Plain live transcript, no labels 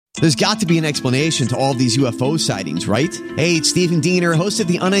There's got to be an explanation to all of these UFO sightings, right? Hey, it's Stephen Diener, host of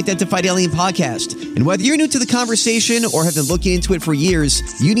the Unidentified Alien Podcast. And whether you're new to the conversation or have been looking into it for years,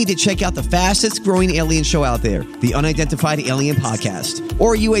 you need to check out the fastest growing alien show out there, the Unidentified Alien Podcast,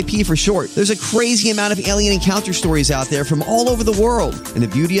 or UAP for short. There's a crazy amount of alien encounter stories out there from all over the world. And the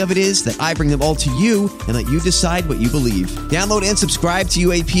beauty of it is that I bring them all to you and let you decide what you believe. Download and subscribe to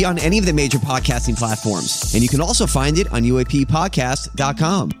UAP on any of the major podcasting platforms. And you can also find it on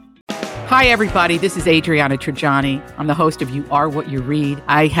UAPpodcast.com. Hi, everybody. This is Adriana Trajani. I'm the host of You Are What You Read.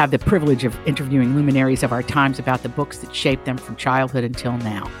 I have the privilege of interviewing luminaries of our times about the books that shaped them from childhood until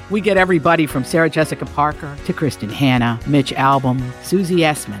now. We get everybody from Sarah Jessica Parker to Kristen Hanna, Mitch Albom, Susie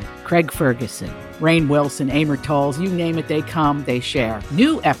Essman, Craig Ferguson, Rainn Wilson, Amor Tolls, you name it, they come, they share.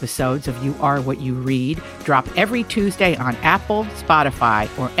 New episodes of You Are What You Read drop every Tuesday on Apple, Spotify,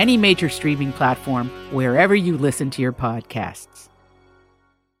 or any major streaming platform wherever you listen to your podcasts.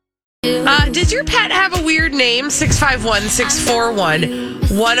 Does your pet have a weird name?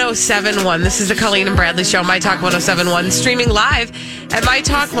 651-641-1071. This is the Colleen and Bradley Show, My Talk 1071, streaming live at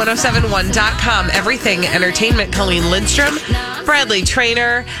MyTalk1071.com. Everything Entertainment. Colleen Lindstrom, Bradley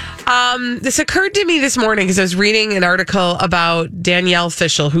Trainer. This occurred to me this morning because I was reading an article about Danielle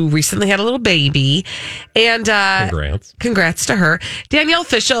Fishel, who recently had a little baby. And congrats to her. Danielle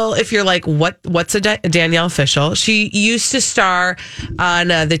Fishel, if you're like, what's a Danielle Fishel? She used to star on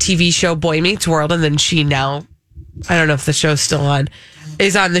the TV show Boy Meets World, and then she now, I don't know if the show's still on,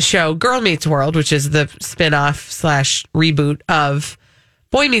 is on the show Girl Meets World, which is the spinoff / reboot of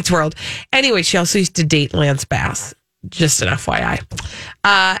Boy Meets World. Anyway, she also used to date Lance Bass. Just an FYI.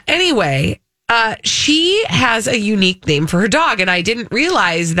 She has a unique name for her dog, and I didn't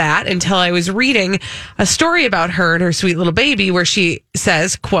realize that until I was reading a story about her and her sweet little baby where she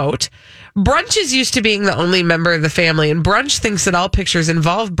says, quote, "Brunch is used to being the only member of the family, and Brunch thinks that all pictures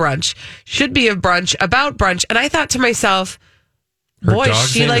involve brunch, should be of brunch, about brunch." And I thought to myself,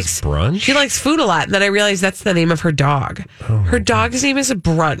 she likes Brunch? She likes food a lot. And then I realized that's the name of her dog. Oh, her dog's name is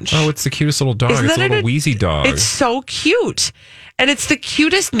Brunch. Oh, it's the cutest little dog. It's a little wheezy dog. It's so cute. And it's the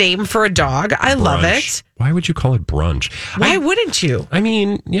cutest name for a dog. I love it. Why would you call it Brunch? Why wouldn't you? I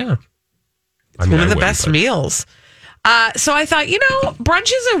mean, yeah. It's one of the best meals. So I thought,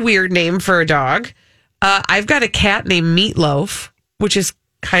 Brunch is a weird name for a dog. I've got a cat named Meatloaf, which is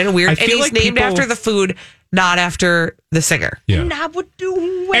kind of weird. And he's named after the food, not after the singer. Yeah. Not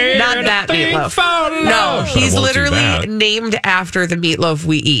that Meatloaf. No, he's literally named after the meatloaf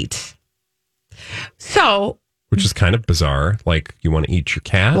we eat. So, which is kind of bizarre. Like, you want to eat your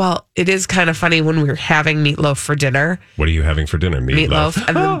cat? Well, it is kind of funny when we're having meatloaf for dinner. What are you having for dinner? Meatloaf.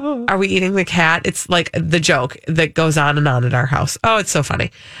 And then, are we eating the cat? It's like the joke that goes on and on at our house. Oh, it's so funny.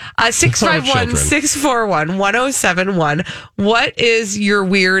 651-641-1071. What is your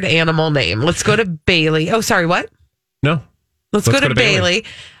weird animal name? Let's go to Bailey. Oh, sorry, what? No. Let's go to Bailey.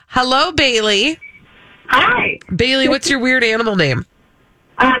 Hello, Bailey. Hi. Bailey, what's your weird animal name?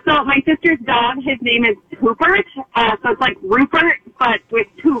 So my sister's dog, his name is Poopert. So it's like Rupert, but with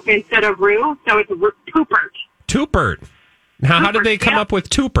poop instead of Roo. So it's Poopert. Toopert. Now, how did they come up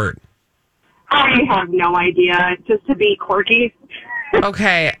with Toopert? I have no idea. Just to be quirky.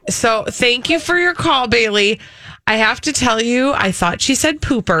 Okay. So thank you for your call, Bailey. I have to tell you, I thought she said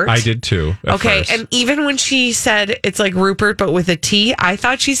Poopert. I did too. Okay. First. And even when she said it's like Rupert, but with a T, I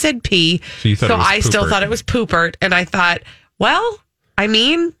thought she said P. So I still thought it was Poopert. And I thought, well, I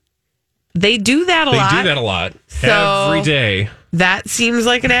mean, they do that a lot. They do that a lot. So every day. That seems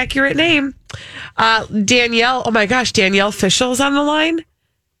like an accurate name. Danielle, oh my gosh, Danielle Fishel is on the line?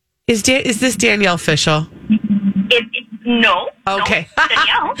 Is this Danielle Fishel? No. Okay. No,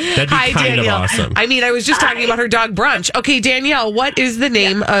 Danielle. That'd be kind of awesome. I mean, I was just talking about her dog Brunch. Okay, Danielle, what is the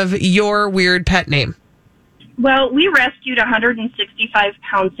name of your weird pet name? Well, we rescued a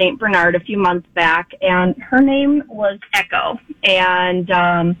 165-pound St. Bernard a few months back, and her name was Echo. And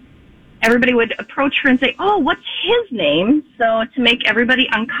everybody would approach her and say, "Oh, what's his name?" So to make everybody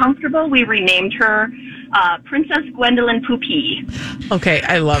uncomfortable, we renamed her Princess Gwendolyn Poopy. Okay,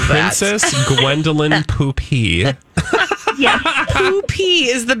 I love that. Princess Gwendolyn Poopy. Yes. Poopy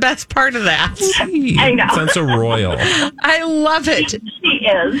is the best part of that. I know. Sounds so royal. I love it. She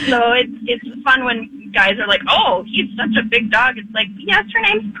is. So it's fun when guys are like, "Oh, he's such a big dog." It's like, yes, her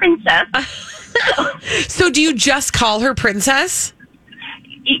name's Princess. So do you just call her Princess?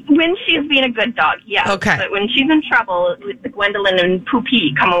 When she's being a good dog, yeah. Okay. But when she's in trouble, the Gwendolyn and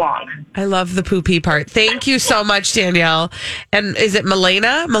Poopy come along. I love the Poopy part. Thank you so much, Danielle. And is it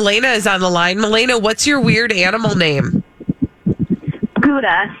Milena? Milena is on the line. Milena, what's your weird animal name?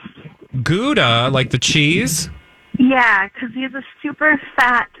 Gouda. Gouda, like the cheese? Yeah, because he's a super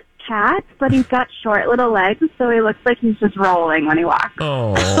fat cat, but he's got short little legs, so he looks like he's just rolling when he walks.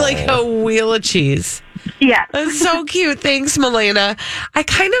 Oh, Like a wheel of cheese. Yeah. That's so cute. Thanks, Milena. I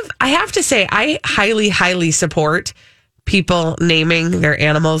have to say, I highly, highly support people naming their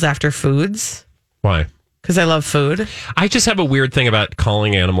animals after foods why? because I love food. I just have a weird thing about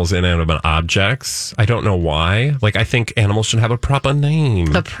calling animals inanimate objects. I don't know why. Like, I think animals should have a proper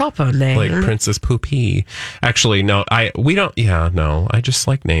name. A proper name. Like Princess Poopy. Actually, no, we don't. Yeah, no, I just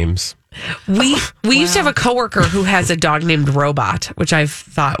like names. We used to have a coworker who has a dog named Robot, which I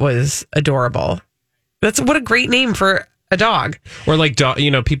thought was adorable. What a great name for a dog. Or like,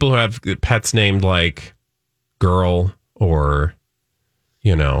 people who have pets named like Girl or,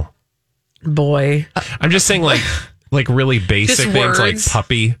 Boy. I'm just saying like really basic Just names like words.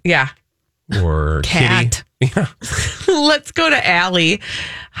 Puppy Yeah. or Cat. Kitty. Yeah. Let's go to Allie.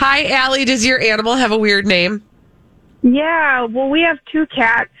 Hi, Allie. Does your animal have a weird name? Yeah, well, we have two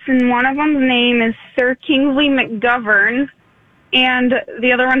cats, and one of them's name is Sir Kingsley McGovern, and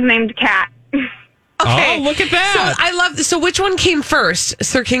the other one's named Cat. Okay. Oh, look at that. So I love this. So which one came first?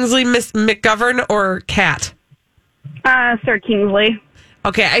 Sir Kingsley McGovern or Cat? Sir Kingsley.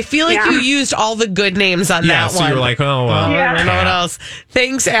 Okay, I feel like you used all the good names on Yeah, that so one. you're like, oh, well. Yeah. I don't know what else.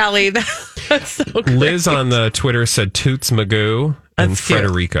 Thanks, Allie. That's so great. Liz on the Twitter said Toots Magoo and That's cute.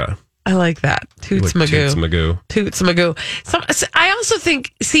 Frederica. I like that. Toots Like Magoo. Toots Magoo. Toots Magoo. So I also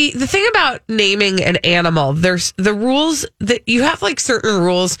think, the thing about naming an animal, there's the rules that you have, like certain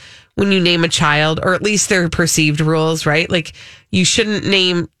rules when you name a child, or at least they're perceived rules, right? Like you shouldn't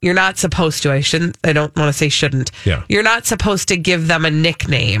name, you're not supposed to, I don't want to say shouldn't. Yeah. You're not supposed to give them a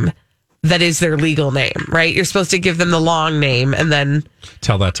nickname that is their legal name, right? You're supposed to give them the long name and then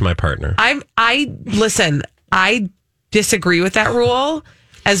Tell that to my partner. Listen, I disagree with that rule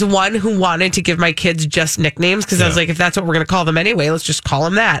as one who wanted to give my kids just nicknames because I was like, if that's what we're going to call them anyway, let's just call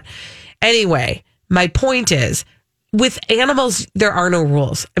them that. Anyway, my point is, with animals, there are no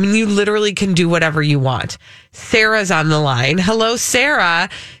rules. I mean, you literally can do whatever you want. Sarah's on the line. Hello, Sarah.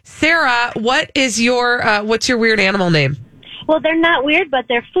 Sarah, what's your weird animal name? Well, they're not weird, but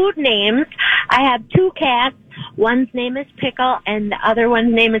they're food names. I have two cats. One's name is Pickle, and the other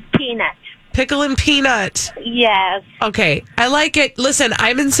one's name is Peanut. Pickle and Peanut. Yes. Okay, I like it. Listen,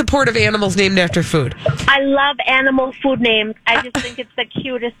 I'm in support of animals named after food. I love animal food names. I just think it's the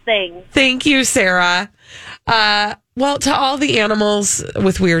cutest thing. Thank you, Sarah. Well, to all the animals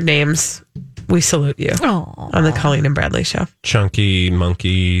with weird names, we salute you on the Colleen and Bradley Show. Chunky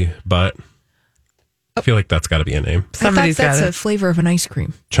Monkey Butt. I feel like that's got to be a name. Somebody's I thought got that's it. a flavor of an ice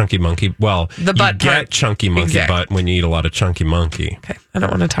cream. Chunky Monkey. Well, The butt you get part. Chunky Monkey Exactly. Butt when you eat a lot of Chunky Monkey. Okay, I don't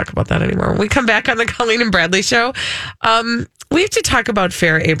want to talk about that anymore. When we come back on the Colleen and Bradley Show, we have to talk about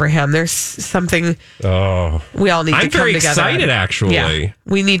Farrah Abraham. There's something Oh, we all need to I'm come very together excited, on. actually. Yeah,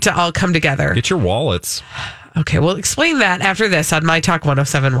 we need to all come together. Get your wallets. Okay, we'll explain that after this on My Talk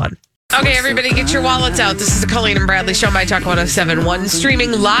 1071. Okay, everybody, get your wallets out. This is the Colleen and Bradley Show, My Talk 1071,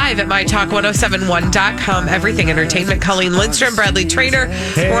 streaming live at MyTalk1071.com. Everything Entertainment. Colleen Lindstrom, Bradley Trainer.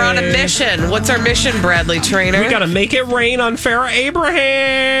 We're on a mission. What's our mission, Bradley Trainer? We got to make it rain on Farrah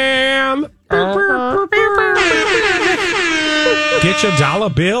Abraham. Get your dollar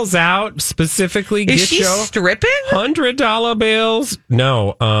bills out. Specifically, Is get she your stripping? $100 bills.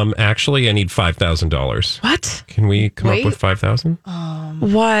 No, actually, I need $5,000. What? Can we come up with 5,000?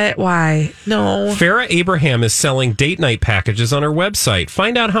 What? Why? No. Farrah Abraham is selling date night packages on her website.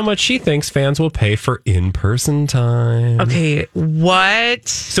 Find out how much she thinks fans will pay for in-person time. Okay, what?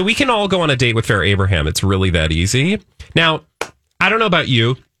 So we can all go on a date with Farrah Abraham. It's really that easy. Now, I don't know about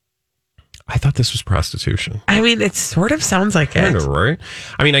you. I thought this was prostitution. I mean, it sort of sounds like Kind it. of, right?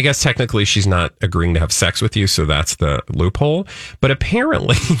 I mean, I guess technically she's not agreeing to have sex with you, so that's the loophole. But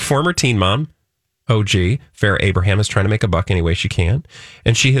apparently, former teen mom, OG, Farrah Abraham, is trying to make a buck any way she can.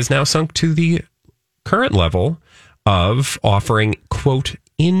 And she has now sunk to the current level of offering, quote,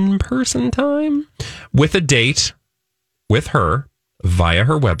 in-person time with a date with her via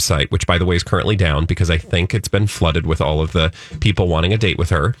her website, which, by the way, is currently down because I think it's been flooded with all of the people wanting a date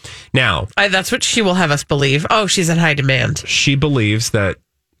with her. Now, That's what she will have us believe. Oh, she's in high demand. she believes that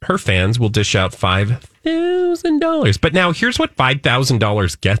her fans will dish out $5,000. But now here's what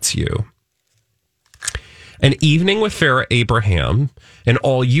 $5,000 gets you. An evening with Farrah Abraham, and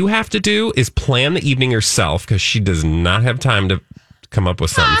all you have to do is plan the evening yourself because she does not have time to come up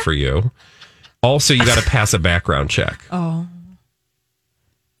with something for you. Also, you got to pass a background check. Oh.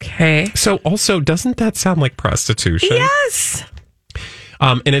 Okay. So also, doesn't that sound like prostitution? Yes.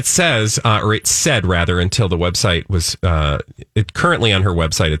 And it says, or it said rather, until the website was, it currently on her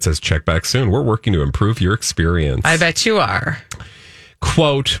website, it says, check back soon. We're working to improve your experience. I bet you are.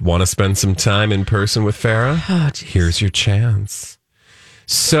 Quote, want to spend some time in person with Farrah? Oh, geez. Here's your chance.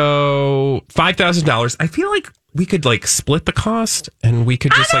 So $5,000. I feel like we could like split the cost and we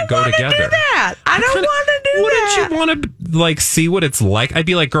could just like go together. Do that. I don't want to do that. Wouldn't you want to like see what it's like? I'd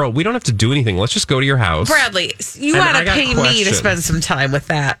be like, girl, we don't have to do anything. Let's just go to your house. Bradley, you And want I to got pay me to questions. spend some time with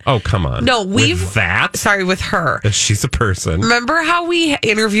that. Oh, come on. No, With that? Sorry, with her. She's a person. Remember how we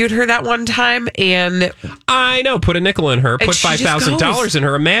interviewed her that one time and I know. Put a nickel in her. Put she just $5,000 goes. in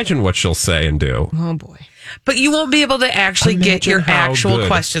her. Imagine what she'll say and do. Oh boy. but you won't be able to actually get Imagine your how actual good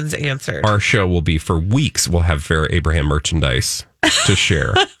questions answered. Our show will be for weeks. We'll have Farrah Abraham merchandise to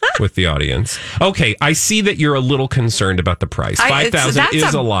share with the audience. Okay, I see that you're a little concerned about the price. $5,000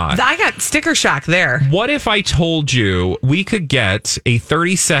 is a lot. I got sticker shock there. What if I told you we could get a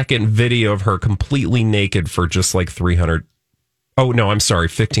 30-second video of her completely naked for just like $300? Oh no, I'm sorry,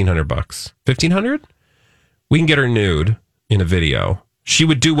 $1,500. $1,500? We can get her nude in a video. She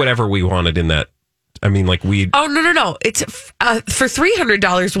would do whatever we wanted in that. I mean, like we. Oh no! It's for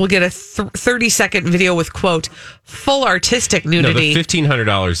 $300. We'll get a 30-second video with quote full artistic No, nudity. the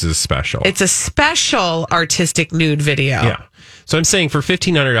 $1,500 is special. It's a special artistic nude video. Yeah. So I'm saying for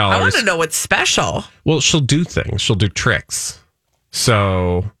 $1,500. I want to know what's special. Well, she'll do things. She'll do tricks.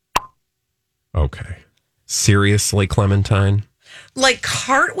 So, okay. Seriously, Clementine? Like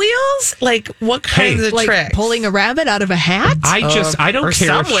cartwheels? Like what kinds of Like tricks? pulling a rabbit out of a hat? I don't or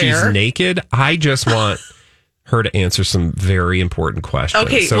care if she's somewhere. naked. I just want her to answer some very important questions.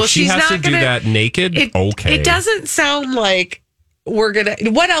 Okay, so well, if she she's has to not do gonna- that naked, okay. It doesn't sound like we're gonna.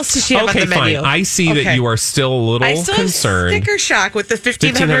 What else does she have Okay, on the menu? fine. I see that you are still a little I still concerned. have sticker shock with the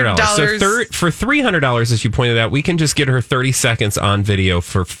 $1,500. So for $300, as you pointed out, we can just get her 30 seconds on video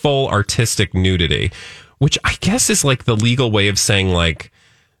for full artistic nudity, which I guess is like the legal way of saying like,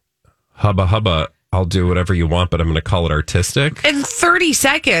 hubba hubba, I'll do whatever you want, but I'm going to call it artistic. In 30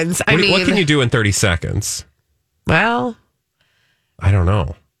 seconds. I mean, what can you do in 30 seconds? Well, I don't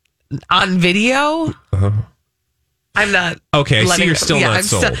know. on video, I'm not. Okay, I see letting you're it- still yeah, not I'm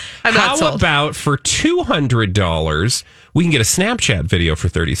sold. I'm not How sold. about for $200, we can get a Snapchat video for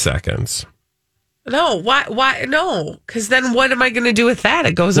 30 seconds? No, why? No, because then what am I going to do with that?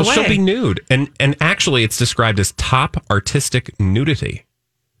 It goes Well, away. she'll be nude. And actually, it's described as top artistic nudity.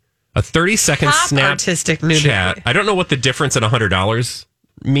 A 30-second Top Snapchat. artistic nudity. I don't know what the difference in $100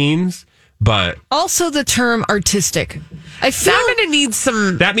 means, but Also, the term artistic. I feel I'm going to need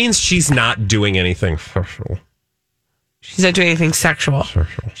some. that means she's not doing anything sexual. She's not doing anything sexual.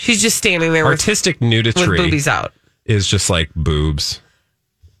 She's just standing there with Artistic nudity boobies out. is just like boobs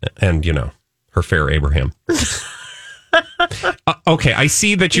and, her Farrah Abraham. Okay, I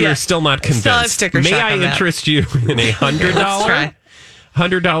see that you Yeah. are still not convinced. Still have sticker May shock I on that. interest you in a $100? Let's try.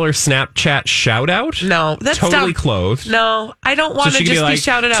 $100 Snapchat shout out? No, that's totally dumb. clothed. No, I don't want to she could just be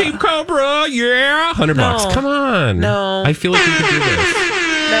shouted out. Team Cobra, yeah, $100. Come on. No. I feel like we could do this.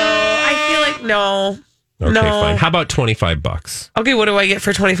 No, I feel like no. Okay, No. fine. How about $25? Okay, what do I get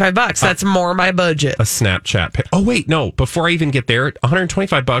for $25? That's more my budget. A Snapchat. Oh wait, no. Before I even get there,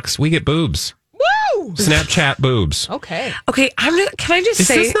 $125. We get boobs. Woo! Snapchat boobs. Okay. Okay, can I just Is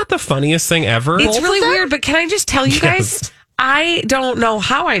say this not the funniest thing ever? it's Both of really them? weird, but can I just tell you Yes. guys? I don't know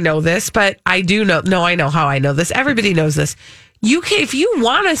how I know this, but I do know. No, I know how I know this. Everybody knows this. You can, if you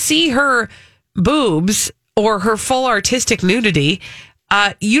want to see her boobs or her full artistic nudity,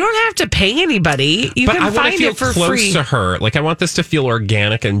 you don't have to pay anybody. You But can I want find to feel it for close free. to her. Like I want this to feel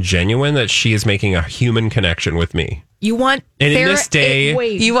organic and genuine. That she is making a human connection with me. You want And in Farrah this day-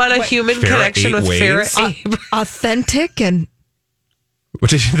 wait, You want a wait, human Farrah connection eight with ways? Farrah Abraham. authentic and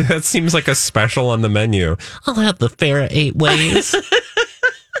Which is, that seems like a special on the menu. I'll have the Farrah 8 ways.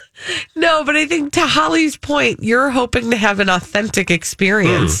 No, but I think to Holly's point, you're hoping to have an authentic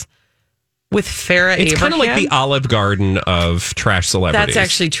experience with Farrah It's Abraham. kind of like the Olive Garden of trash celebrities. That's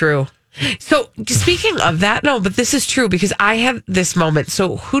actually true. So speaking of that, no, but this is true because I have this moment.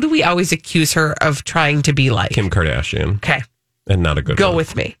 So who do we always accuse her of trying to be like? Kim Kardashian. Okay, And not a good go one.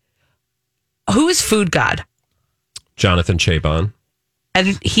 with me. Who is Food God? Jonathan Chabon.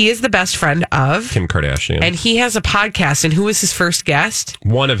 And he is the best friend of Kim Kardashian. And he has a podcast. And who was his first guest?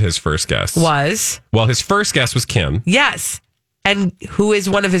 One of his first guests. Was Well, his first guest was Kim. yes. And who is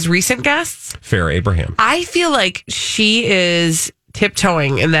one of his recent guests? Farrah Abraham. I feel like she is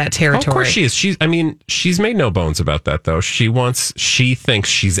tiptoeing in that territory. Of course she is. She's made no bones about that, though. She thinks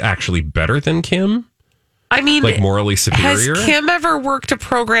she's actually better than Kim, I mean, like morally superior. has Kim ever worked a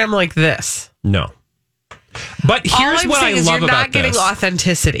program like this? No. But All here's I'm what I saying is love you're about not getting this.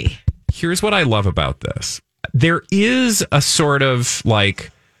 authenticity. Here's what I love about this. There is a sort of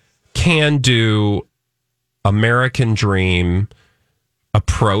like can do American dream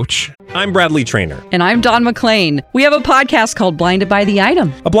approach. I'm Bradley Trainer. And I'm Don McClain. We have a podcast called Blinded by the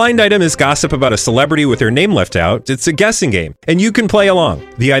Item. A blind item is gossip about a celebrity with their name left out. It's a guessing game, and you can play along.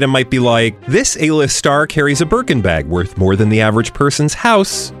 The item might be like, this A-list star carries a Birkin bag worth more than the average person's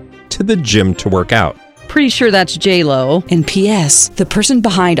house to the gym to work out. Pretty sure that's J-Lo. And P.S. the person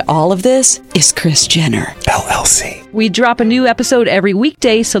behind all of this is Kris Jenner, LLC. We drop a new episode every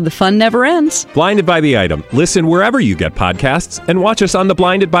weekday so the fun never ends. Blinded by the Item. Listen wherever you get podcasts and watch us on the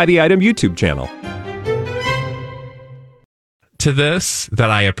Blinded by the Item YouTube channel. To this that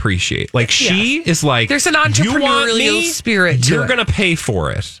I appreciate. Like, she is like, there's an you want entrepreneurial me? spirit to You're it. going to pay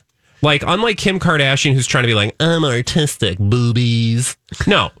for it. Like, unlike Kim Kardashian, who's trying to be like, I'm artistic, boobies.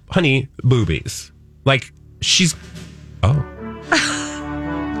 No, honey, boobies. Like, she's... Oh.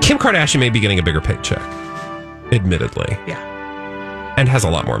 Kim Kardashian may be getting a bigger paycheck, admittedly. Yeah. And has a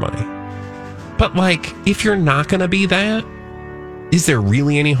lot more money. But, like, if you're not going to be that, is there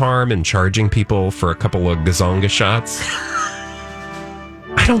really any harm in charging people for a couple of gazonga shots?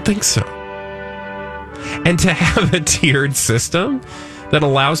 I don't think so. And to have a tiered system that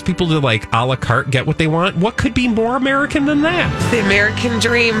allows people to, like, a la carte get what they want, what could be more American than that? The American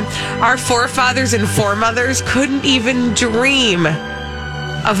dream. Our forefathers and foremothers couldn't even dream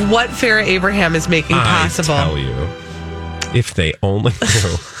of what Farrah Abraham is making possible. I tell you, if they only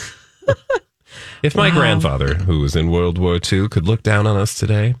knew. If my grandfather, who was in World War II, could look down on us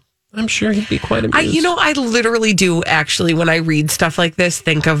today, I'm sure he'd be quite amused. I literally do actually, when I read stuff like this,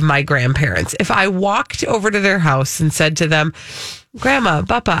 think of my grandparents. If I walked over to their house and said to them, Grandma,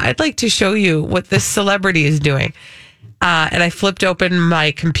 Papa, I'd like to show you what this celebrity is doing. And I flipped open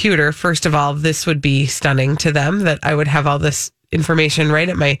my computer. First of all, this would be stunning to them that I would have all this information right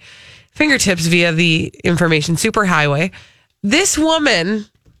at my fingertips via the information superhighway. This woman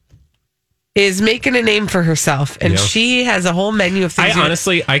is making a name for herself, and she has a whole menu of things.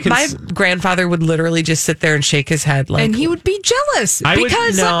 My grandfather would literally just sit there and shake his head, like, and he would be jealous let me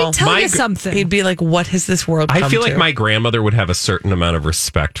tell you something. He'd be like, "What has this world come to?" I feel like my grandmother would have a certain amount of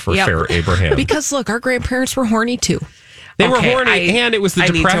respect for Farrah Abraham because look, our grandparents were horny too. They were horny, and it was the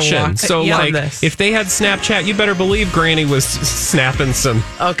Depression. So, like, if they had Snapchat, you better believe Granny was snapping some.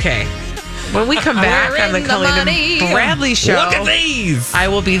 Okay. When we come back on the Colleen and Bradley show, look at these. I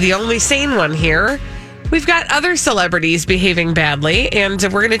will be the only sane one here. We've got other celebrities behaving badly, and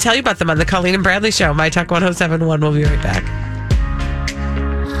we're going to tell you about them on the Colleen and Bradley show. My Talk 107.1. We'll be right back.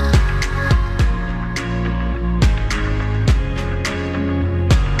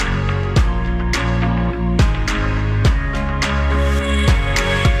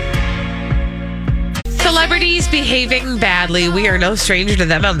 Celebrities behaving badly. We are no stranger to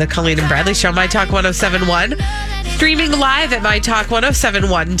them on the Colleen and Bradley show. My Talk 107.1. Streaming live at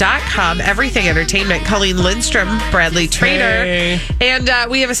mytalk1071.com. Everything Entertainment. Colleen Lindstrom, Bradley Trainer. Hey. And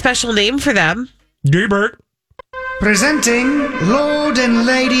we have a special name for them. Gaybert. Presenting Lord and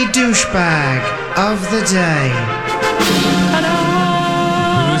Lady Douchebag of the Day.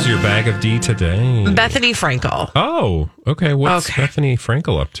 Who's your bag of D today? Bethany Frankel. Oh, okay. What's Bethany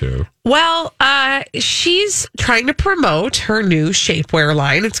Frankel up to? Well, she's trying to promote her new shapewear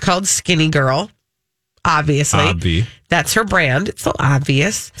line. It's called Skinny Girl. Obviously. That's her brand. It's so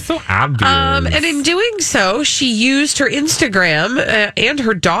obvious. So obvious. And in doing so, she used her Instagram and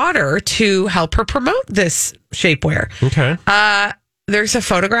her daughter to help her promote this shapewear. Okay. There's a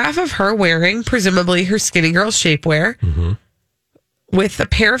photograph of her wearing, presumably, her Skinny Girl shapewear with a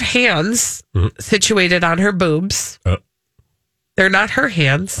pair of hands situated on her boobs. They're not her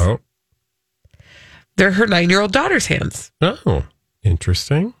hands. Oh. They're her 9-year-old daughter's hands. Oh,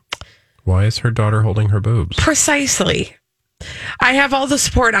 interesting. Why is her daughter holding her boobs? Precisely. I have all the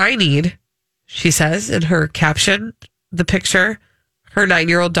support I need, she says in her caption, the picture, her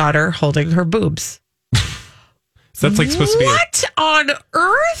 9-year-old daughter holding her boobs. So that's like supposed to be what on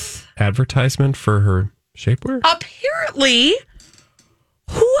earth? Advertisement for her shapewear? Apparently,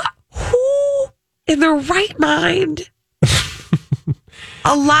 who in their right mind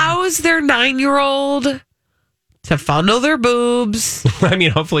allows their 9-year-old to fondle their boobs? I mean,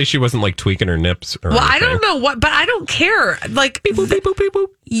 hopefully she wasn't like tweaking her nips. Or anything. I don't know what, but I don't care. Like, beep, boop, beep, boop, beep, boop.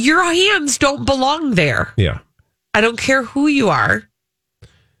 Your hands don't belong there. Yeah. I don't care who you are.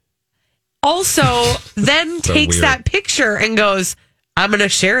 Also, then So takes weird. that picture and goes, I'm going to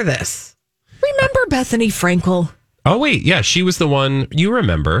share this. Remember Bethany Frankel? Oh, wait. Yeah, she was the one you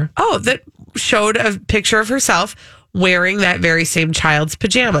remember. Oh, that showed a picture of herself wearing that very same child's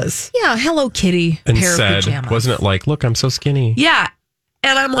pajamas. Yeah, Hello Kitty And pair said, of pajamas. wasn't it like, look, I'm so skinny? Yeah.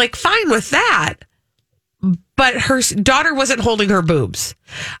 And I'm like, fine with that. but her daughter wasn't holding her boobs.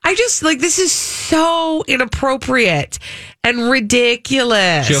 I just this is so inappropriate and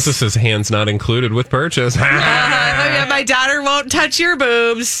ridiculous. She also says hands not included with purchase. My daughter won't touch your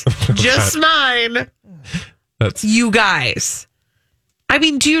boobs, just mine. That's you guys. I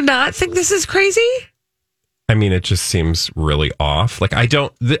mean, do you not think this is crazy? I mean, it just seems really off. Like,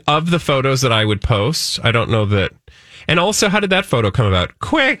 of the photos that I would post, I don't know that. And also, how did that photo come about?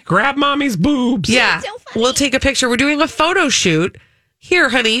 Quick, grab mommy's boobs. Yeah, so we'll take a picture. We're doing a photo shoot. Here,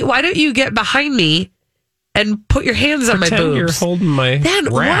 honey, why don't you get behind me and put your hands on my boobs? You're holding my Then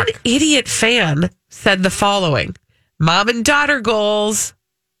rack. One idiot fan said the following: "Mom and daughter goals."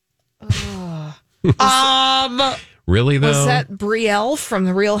 Really, though? Was that Brielle from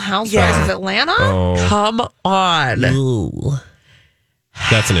The Real Housewives of Atlanta? Oh. Come on. Ooh.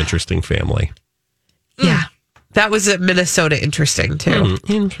 That's an interesting family. Yeah. That was at Minnesota interesting, too.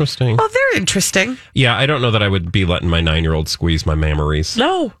 Interesting. Oh, they're interesting. Yeah, I don't know that I would be letting my 9-year-old squeeze my mammaries.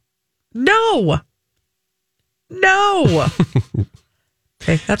 No.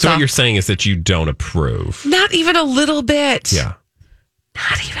 Okay, that's so all. what you're saying is that you don't approve. Not even a little bit. Yeah.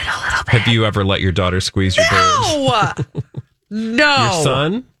 Not even a little bit. Have you ever let your daughter squeeze your boobs? No. Your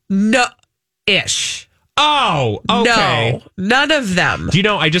son? No. Ish. Oh, okay. No, none of them. Do you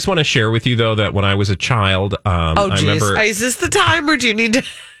know, I just want to share with you, though, that when I was a child, I remember... Is this the time or do you need to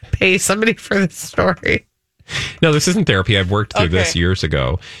pay somebody for this story? No, this isn't therapy. I've worked through this years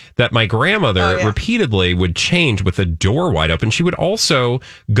ago. That my grandmother repeatedly would change with the door wide open. She would also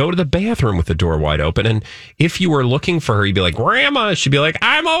go to the bathroom with the door wide open. And if you were looking for her, you'd be like, Grandma. She'd be like,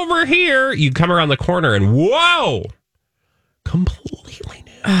 I'm over here. You'd come around the corner and whoa, completely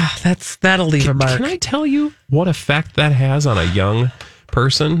new. That'll leave a mark. Can I tell you what effect that has on a young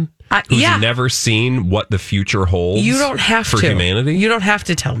person who's never seen what the future holds? You don't have for humanity. You don't have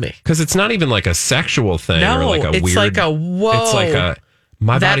to tell me, because it's not even like a sexual thing or like a it's weird. like a whoa. It's like a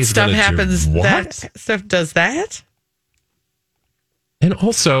my that body's stuff gonna happens. do what? That stuff does that. And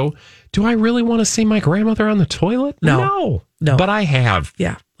also, do I really want to see my grandmother on the toilet? No. But I have.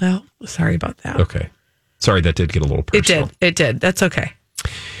 Yeah. Well, sorry about that. Okay. Sorry, that did get a little personal. It did. That's okay.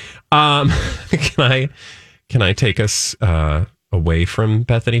 Can I take us away from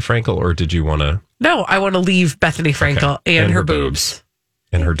Bethany Frankel, or did you want to? No, I want to leave Bethany Frankel and her boobs.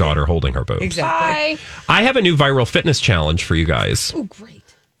 And her daughter holding her boobs. Exactly. I have a new viral fitness challenge for you guys. Oh, great.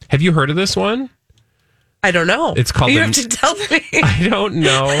 Have you heard of this one? I don't know. It's called... You have to tell me. I don't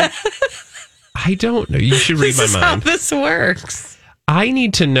know. You should read my mind. This is how this works. I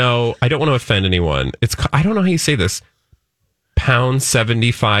need to know. I don't want to offend anyone. I don't know how you say this. Pound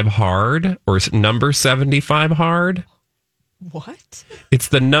 75 hard or number 75 hard. What? It's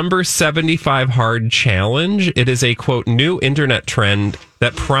the number 75 hard challenge. It is a, quote, new internet trend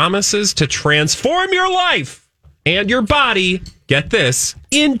that promises to transform your life and your body, get this,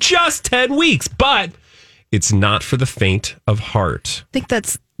 in just 10 weeks. But it's not for the faint of heart. I think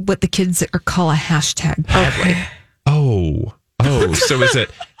that's what the kids call a hashtag. Okay. Oh, so is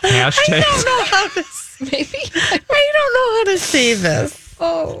it hashtag? I don't know how to maybe. I don't know how to say this.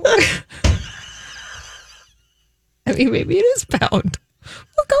 Oh. I mean, maybe it is pound.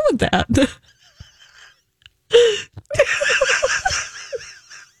 We'll go with that.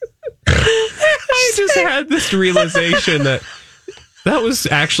 I just had this realization that was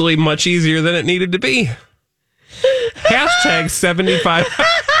actually much easier than it needed to be. Hashtag 75.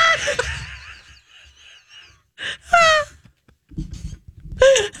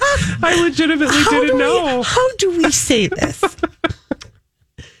 I legitimately didn't know. How do we say this?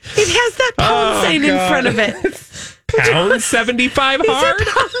 It has that pound sign in front of it. Pound 75 hard?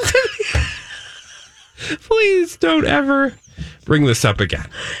 Please don't ever bring this up again.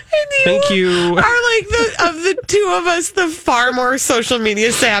 Thank you. Are like of the two of us, the far more social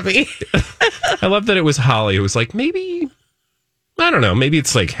media savvy. I love that it was Holly who was like, maybe, I don't know, maybe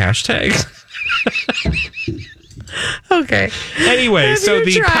it's like hashtags. Okay. Anyway, so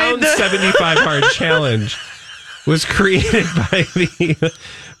the pound 75 hard challenge was created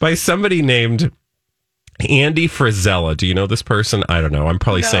by somebody named Andy Frizella. Do you know this person? I don't know. I'm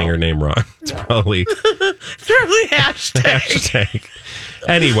probably saying her name wrong. It's probably hashtag.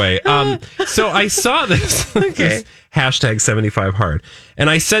 Anyway, so I saw this, this hashtag 75 hard, and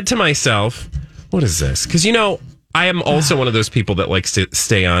I said to myself, what is this? Because, I am also one of those people that likes to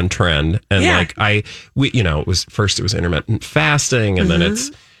stay on trend. And it was intermittent fasting, and then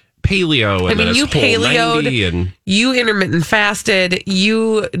it's paleo. And I mean, you Whole 90 paleoed, and you intermittent fasted,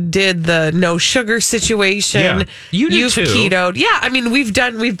 you did the no sugar situation. Yeah, you've too. Ketoed. Yeah, I mean, we've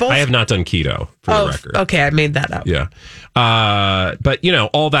both. I have not done keto for the record. Okay, I made that up. Yeah. But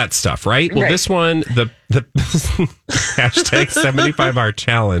all that stuff, right? Well, this one, the hashtag 75 hour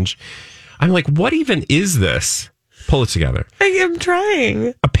challenge. I'm like, what even is this? Pull it together. I am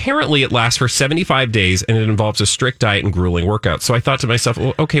trying. Apparently, it lasts for 75 days, and it involves a strict diet and grueling workout. So I thought to myself,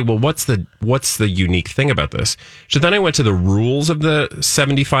 well, okay, well, what's the unique thing about this? So then I went to the rules of the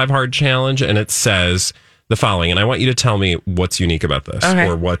 75 hard challenge, and it says the following. And I want you to tell me what's unique about this,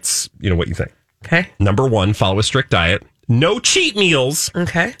 or what's what you think. Okay. Number 1, follow a strict diet. No cheat meals.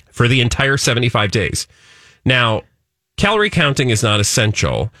 Okay. For the entire 75 days. Now, calorie counting is not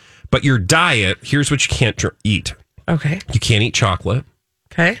essential, but your diet, here's what you can't eat. Okay. You can't eat chocolate.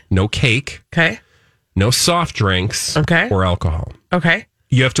 Okay. No cake. Okay. No soft drinks. Okay. Or alcohol. Okay.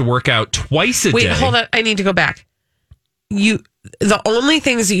 You have to work out twice a day. Wait, hold on. I need to go back. The only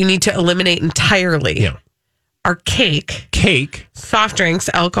things that you need to eliminate entirely are cake, soft drinks,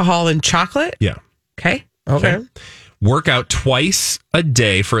 alcohol, and chocolate. Yeah. Okay. Okay. Work out twice a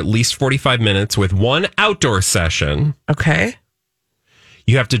day for at least 45 minutes with one outdoor session. Okay.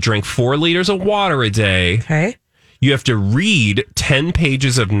 You have to drink 4 liters of water a day. Okay. You have to read 10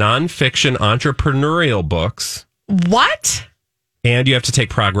 pages of nonfiction entrepreneurial books. What? And you have to take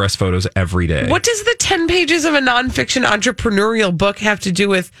progress photos every day. What does the 10 pages of a nonfiction entrepreneurial book have to do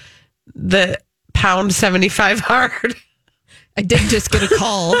with the pound 75 hard? I did just get a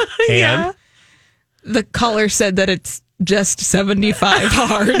call. And? The caller said that it's just 75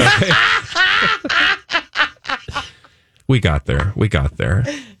 hard. Okay. We got there.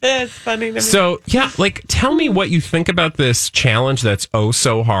 It's funny to me. So, tell me what you think about this challenge that's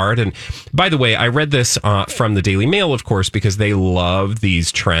so hard. And by the way, I read this from the Daily Mail, of course, because they love these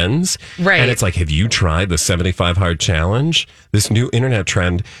trends. Right. And it's like, have you tried the 75 hard challenge? This new internet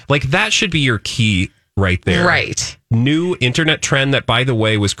trend. Like, that should be your key right there. Right. New internet trend that, by the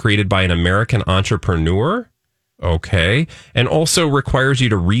way, was created by an American entrepreneur. Okay. And also requires you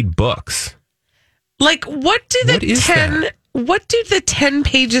to read books. Like, what do the 10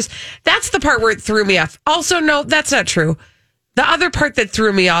 pages? That's the part where it threw me off. Also, no, that's not true. The other part that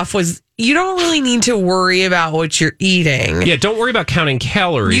threw me off was you don't really need to worry about what you're eating. Yeah, don't worry about counting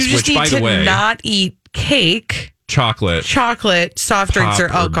calories, you just which, need by the way, not eat cake, chocolate, soft drinks, or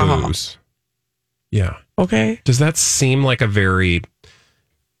alcohol. Booze. Yeah. Okay. Does that seem like a very...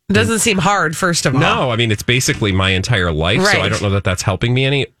 Doesn't seem hard, first of all. No, I mean, it's basically my entire life, right. So I don't know that that's helping me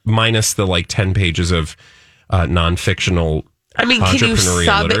any, minus the 10 pages of non-fictional can you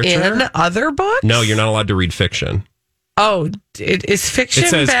sub literature. In other books? No, you're not allowed to read fiction. Oh, is fiction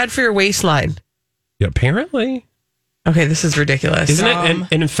bad for your waistline? Yeah, apparently. Okay, this is ridiculous. Isn't it?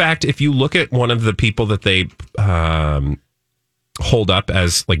 And in fact, if you look at one of the people that they hold up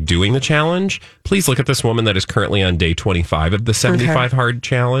as doing the challenge, please look at this woman that is currently on day 25 of the 75 hard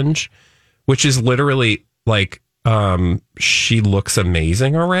challenge, which is literally she looks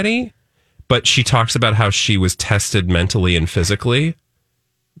amazing already, but she talks about how she was tested mentally and physically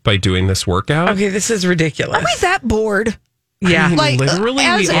by doing this workout. Okay, this is ridiculous. Are we that bored? Yeah. I mean, literally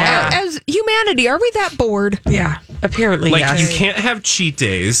we are. As humanity, are we that bored? Yeah, apparently, yes. You can't have cheat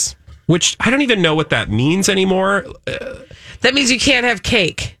days, which I don't even know what that means anymore. That means you can't have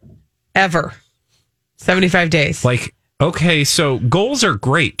cake ever. 75 days. Okay, so goals are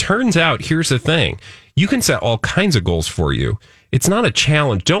great. Turns out, here's the thing. You can set all kinds of goals for you. It's not a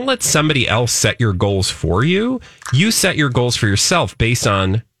challenge. Don't let somebody else set your goals for you. You set your goals for yourself based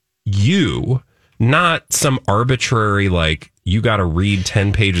on you, not some arbitrary, you got to read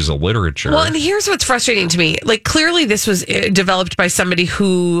 10 pages of literature. Well, and here's what's frustrating to me. Clearly this was developed by somebody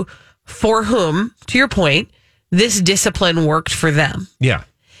for whom, to your point, this discipline worked for them. Yeah.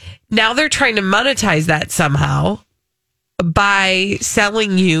 Now they're trying to monetize that somehow by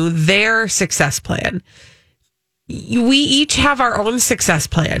selling you their success plan. We each have our own success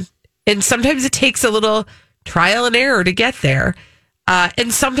plan. And sometimes it takes a little trial and error to get there.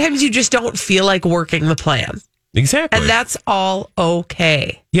 And sometimes you just don't feel like working the plan. Exactly. And that's all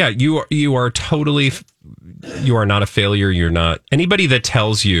okay. Yeah, you are totally... You are not a failure. You're not anybody that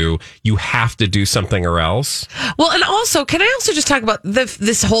tells you you have to do something or else. Well, and also, can I also just talk about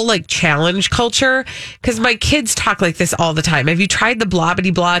this whole challenge culture? Because my kids talk like this all the time. Have you tried the blah bitty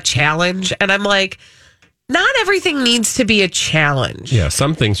blah challenge? And I'm like, not everything needs to be a challenge. Yeah,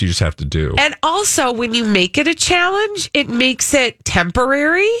 some things you just have to do. And also, when you make it a challenge, it makes it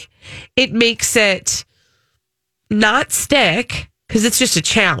temporary. It makes it not stick. because it's just a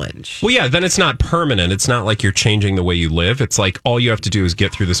challenge. Well, yeah, then it's not permanent. It's not like you're changing the way you live. It's like all you have to do is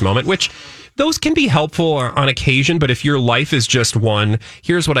get through this moment, which those can be helpful on occasion. But if your life is just one,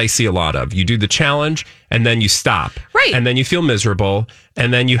 here's what I see a lot of. You do the challenge and then you stop. Right. And then you feel miserable.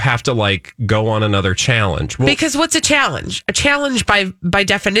 And then you have to like go on another challenge. Well, because what's a challenge? A challenge by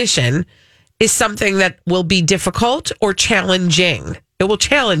definition is something that will be difficult or challenging. It will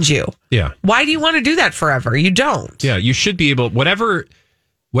challenge you. Yeah. Why do you want to do that forever? You don't. Yeah, you should be able, whatever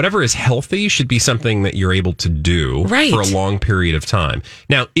is healthy should be something that you're able to do for a long period of time.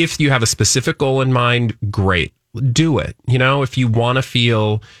 Now, if you have a specific goal in mind, great, do it. You know, if you want to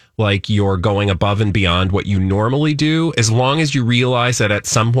feel like you're going above and beyond what you normally do, as long as you realize that at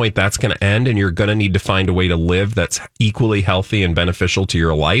some point that's going to end and you're going to need to find a way to live that's equally healthy and beneficial to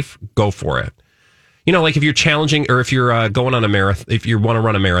your life, go for it. You know, like if you're challenging or if you're going on a marathon, if you want to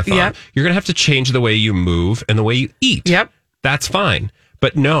run a marathon, you're going to have to change the way you move and the way you eat. Yep. That's fine.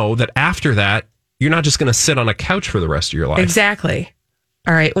 But know that after that, you're not just going to sit on a couch for the rest of your life. Exactly.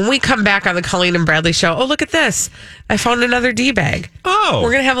 All right. When we come back on the Colleen and Bradley show, oh, look at this. I found another D-bag. Oh. We're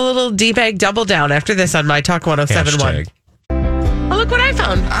going to have a little D-bag double down after this on My Talk 107.1. Oh, look what I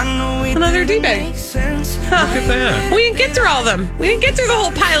found. Another D-bag. Huh. Look at that. We didn't get through all of them. We didn't get through the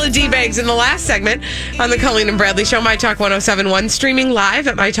whole pile of D-bags in the last segment on the Colleen and Bradley show, My Talk 107.1, streaming live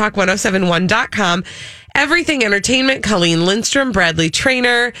at MyTalk1071.com. Everything Entertainment, Colleen Lindstrom, Bradley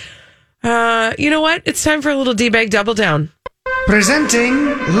Trainer. You know what? It's time for a little D-bag double down.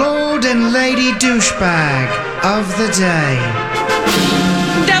 Presenting Lord and Lady Douchebag of the Day.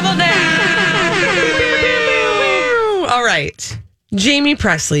 Double down. All right. Jamie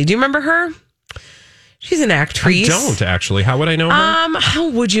Presley. Do you remember her? She's an actress. I don't, actually. How would I know her? How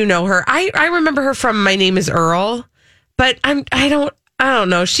would you know her? I remember her from My Name is Earl, but I don't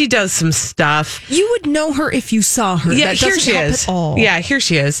know. She does some stuff. You would know her if you saw her. Yeah, that here doesn't she help is. At all. Yeah, here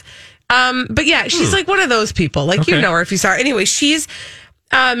she is. But yeah, she's like one of those people. Like you know her if you saw her. Anyway, she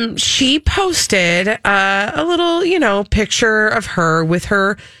posted a little, picture of her with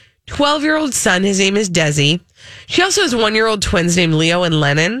her 12-year-old son. His name is Desi. She also has 1-year-old twins named Leo and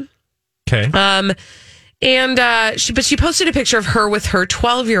Lennon. Okay. She posted a picture of her with her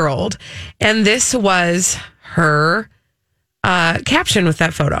 12-year-old, and this was her caption with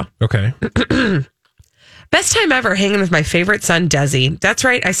that photo. Okay. Best time ever hanging with my favorite son, Desi. That's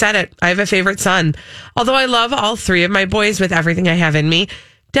right. I said it. I have a favorite son. Although I love all three of my boys with everything I have in me,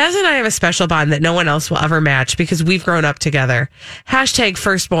 Des and I have a special bond that no one else will ever match because we've grown up together. Hashtag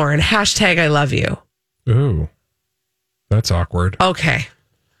firstborn. Hashtag I love you. Ooh, that's awkward. Okay.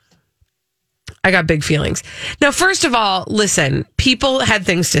 I got big feelings. Now, first of all, listen, people had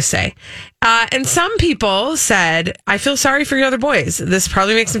things to say. And some people said, I feel sorry for your other boys. This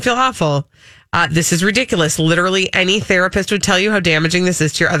probably makes them feel awful. This is ridiculous. Literally any therapist would tell you how damaging this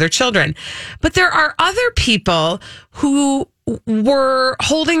is to your other children. But there are other people who were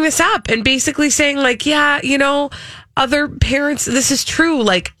holding this up and basically saying like, yeah, other parents, this is true.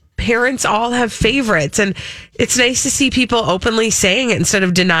 Like parents all have favorites and it's nice to see people openly saying it instead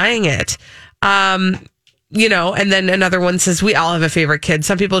of denying it. And then another one says, we all have a favorite kid.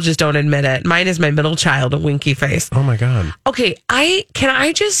 Some people just don't admit it. Mine is my middle child, a winky face. Oh my God. Okay.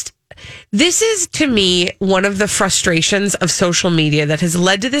 This is to me one of the frustrations of social media that has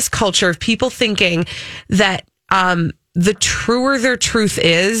led to this culture of people thinking that, the truer their truth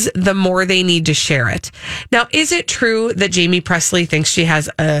is, the more they need to share it. Now, is it true that Jamie Presley thinks she has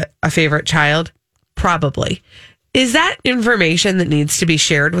a favorite child? Probably. Is that information that needs to be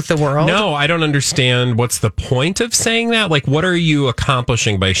shared with the world? No, I don't understand. What's the point of saying that? Like, what are you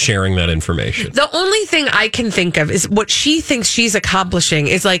accomplishing by sharing that information? The only thing I can think of is what she thinks she's accomplishing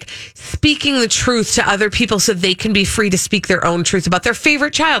is like speaking the truth to other people so they can be free to speak their own truth about their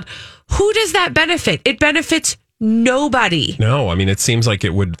favorite child. Who does that benefit? It benefits nobody. No, I mean, it seems like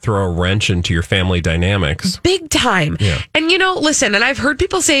it would throw a wrench into your family dynamics. Big time. Yeah. And, listen, and I've heard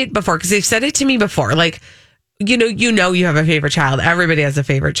people say it before because they've said it to me before. Like, you have a favorite child. Everybody has a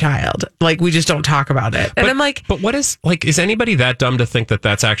favorite child. Like, we just don't talk about it. And I'm like... But what is anybody that dumb to think that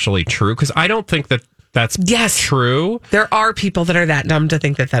that's actually true? Because I don't think that that's true. There are people that are that dumb to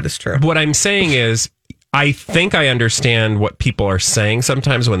think that is true. What I'm saying is, I think I understand what people are saying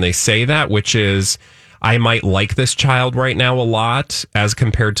sometimes when they say that, which is, I might like this child right now a lot as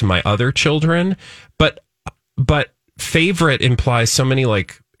compared to my other children. But favorite implies so many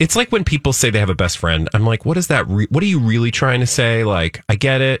it's like when people say they have a best friend. I'm like, what is that? What are you really trying to say? Like, I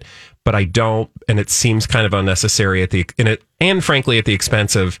get it, but I don't. And it seems kind of unnecessary and frankly, at the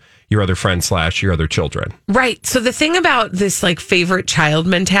expense of your other friend / your other children. Right. So the thing about this favorite child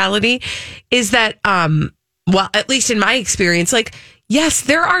mentality is that, well, at least in my experience, like, yes,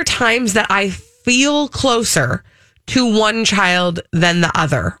 there are times that I feel closer to one child than the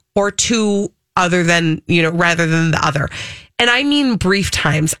other, or to other than, rather than the other. And I mean brief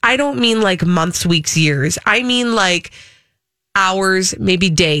times. I don't mean like months, weeks, years. I mean like hours, maybe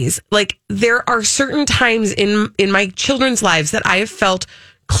days. Like, there are certain times in my children's lives that I have felt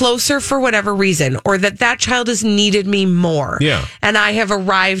closer for whatever reason, or that child has needed me more. Yeah. And I have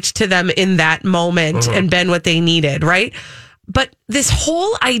arrived to them in that moment and been what they needed, right? But this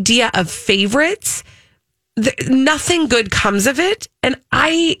whole idea of favorites, nothing good comes of it. And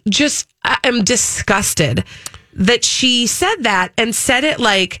I am disgusted that she said that, and said it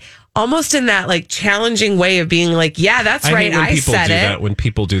like almost in that like challenging way of being like, yeah, that's right. I said it. When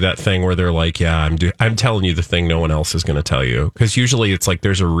people do that thing where they're like, yeah, I'm telling you the thing no one else is going to tell you. Because usually it's like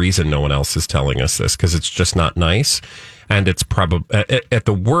there's a reason no one else is telling us this, because it's just not nice. And it's probably at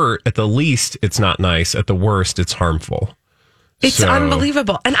the least, it's not nice. At the worst, it's harmful. It's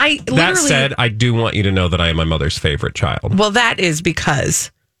unbelievable. And that said, I do want you to know that I am my mother's favorite child. Well, that is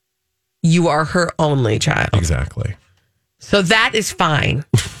because you are her only child. Exactly. So that is fine.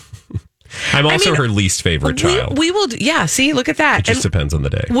 I'm also her least favorite child. We will, see, look at that. It just depends on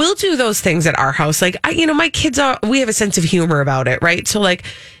the day. We'll do those things at our house. Like, my kids we have a sense of humor about it, right? So like,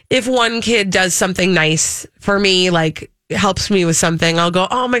 if one kid does something nice for me, like helps me with something, I'll go,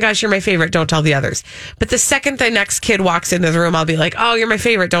 oh my gosh, you're my favorite, don't tell the others. But the second the next kid walks into the room, I'll be like, oh, you're my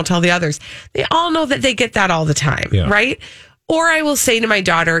favorite, don't tell the others. They all know that they get that all the time, right? Or I will say to my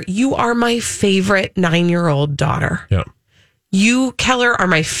daughter, you are my favorite 9-year-old daughter. Yeah. You, Keller, are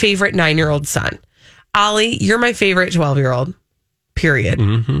my favorite 9-year-old son. Ollie, you're my favorite 12-year-old, period.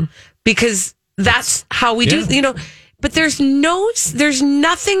 Mm-hmm. Because that's how we do, but there's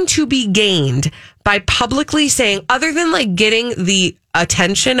nothing to be gained by publicly saying, other than like getting the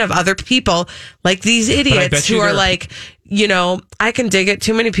attention of other people, like these idiots who are like, I can dig it.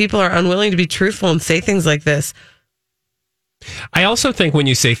 Too many people are unwilling to be truthful and say things like this. I also think when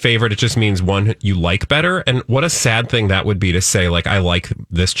you say favorite, it just means one you like better. And what a sad thing that would be to say, like, I like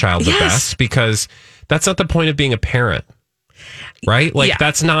this child the best, because that's not the point of being a parent, right? Like,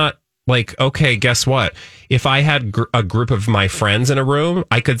 that's not like, okay, guess what? If I had a group of my friends in a room,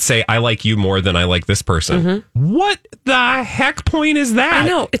 I could say, I like you more than I like this person. Mm-hmm. What the heck point is that? I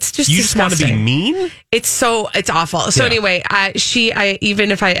know. It's just you disgusting. Just want to be mean? It's awful. So anyway, even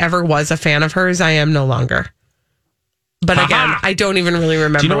if I ever was a fan of hers, I am no longer. But again, I don't even really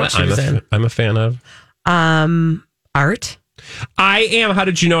remember what she was in. I'm a fan of art. I am. How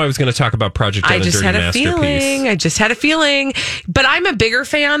did you know I was going to talk about Project Down and Dirty Masterpiece? I just had a feeling. But I'm a bigger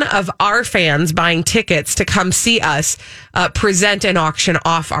fan of our fans buying tickets to come see us present and auction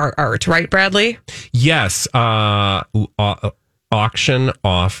off our art. Right, Bradley? Yes. Auction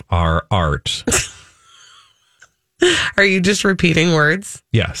off our art. Are you just repeating words?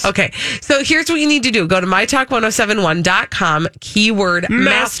 Yes. Okay. So here's what you need to do. Go to mytalk1071.com, keyword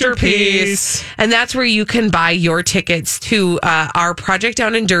masterpiece. And that's where you can buy your tickets to our Project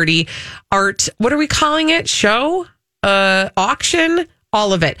Down and Dirty art. What are we calling it? Show? Auction?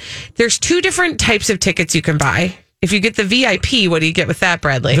 All of it. There's 2 different types of tickets you can buy. If you get the VIP, what do you get with that,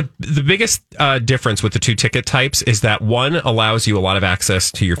 Bradley? The biggest difference with the 2 ticket types is that one allows you a lot of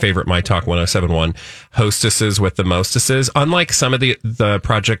access to your favorite My Talk 1071 hostesses with the mostesses. Unlike some of the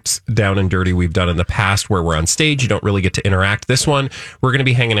projects Down and Dirty we've done in the past where we're on stage, you don't really get to interact. This one, we're going to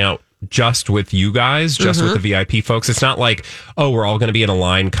be hanging out just with you guys, just with the VIP folks. It's not like, oh, we're all going to be in a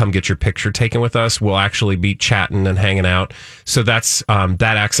line, come get your picture taken with us. We'll actually be chatting and hanging out. So that's that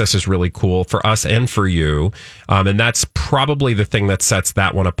access is really cool for us and for you. And that's probably the thing that sets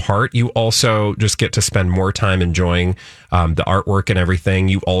that one apart. You also just get to spend more time enjoying the artwork and everything.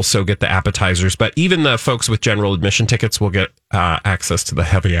 You also get the appetizers, but even the folks with general admission tickets will get access to the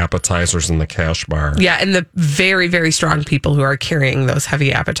heavy appetizers and the cash bar. Yeah, and the very, very strong people who are carrying those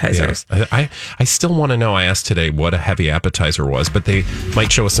heavy appetizers. Yeah. I still want to know. I asked today what a heavy appetizer was, but they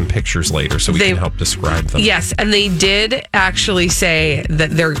might show us some pictures later so we can help describe them. Yes, and they did actually say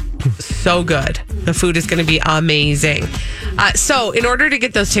that they're so good. The food is going to be amazing. So in order to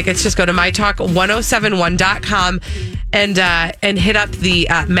get those tickets, just go to mytalk1071.com and hit up the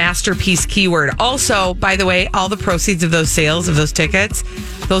masterpiece keyword. Also, by the way, all the proceeds of those sales of those tickets,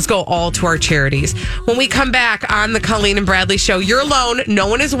 those go all to our charities. When we come back on the Colleen and Bradley Show, you're alone. No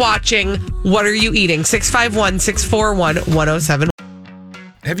one is watching. What are you eating? 651-641-1071.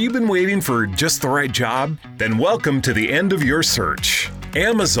 Have you been waiting for just the right job? Then welcome to the end of your search.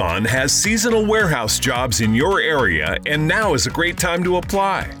 Amazon has seasonal warehouse jobs in your area, and now is a great time to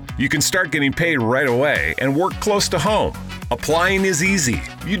apply. You can start getting paid right away and work close to home. Applying is easy.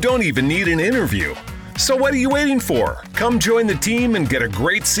 You don't even need an interview. So what are you waiting for? Come join the team and get a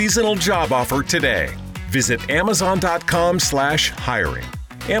great seasonal job offer today. Visit Amazon.com/hiring.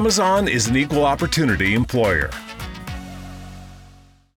 Amazon is an equal opportunity employer.